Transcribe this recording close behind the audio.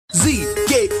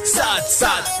के साथ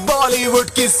साथ बॉलीवुड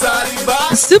की सारी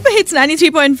बात. Super Hits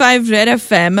 93.5 Red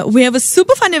FM. We have a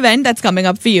super fun event that's coming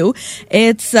up for you.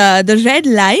 It's the Red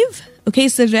Live. Okay,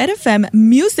 it's the Red FM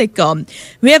Music Com.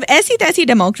 We have Aisi, Taisi,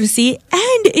 Democracy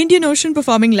and Indian Ocean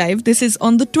performing live. This is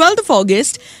on the 12th of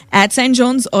August at St.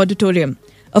 John's Auditorium.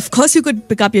 Of course, you could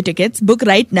pick up your tickets. Book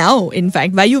right now, in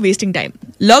fact. Why are you wasting time?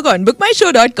 Log on,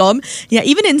 bookmyshow.com. Yeah,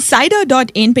 even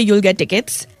insider.in pe you'll get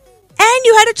tickets. And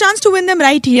you had a chance to win them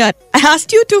right here. I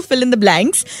asked you to fill in the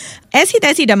blanks. Aisi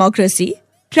Taisi Democracy.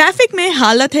 Traffic mein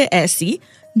halat hai aisi.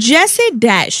 Jaise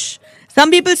dash. Some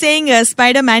people saying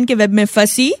Spider-Man ke web mein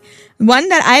fasi. One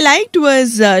that I liked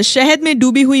was shahad mein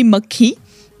doobi hui makhi.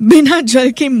 Bina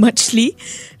jal ke machli.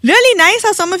 Really nice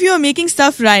how some of you are making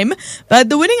stuff rhyme. But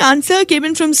the winning answer came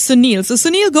in from Sunil. So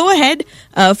Sunil, go ahead.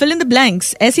 Fill in the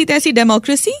blanks. Aisi Taisi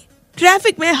Democracy.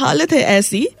 Traffic mein halat hai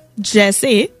aisi.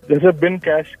 जैसे बिन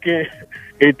cash के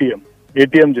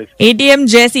ATM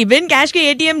जैसी बिन cash के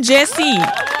ATM जैसी.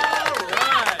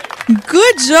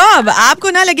 Good job. आपको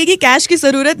ना लगेगी cash की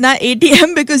जरूरत ना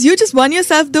ATM because you just won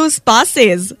yourself those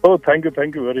passes. Oh thank you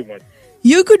very much.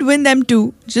 You could win them too.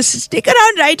 Just stick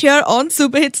around right here on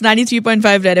Super Hits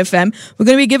 93.5 Red FM. We're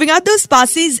going to be giving out those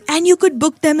passes and you could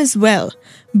book them as well.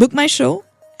 Book my show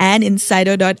and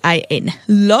insider.in.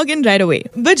 Log in right away.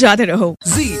 बजाते रहो.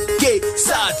 के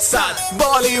साथ साथ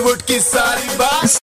बॉलीवुड की सारी बात.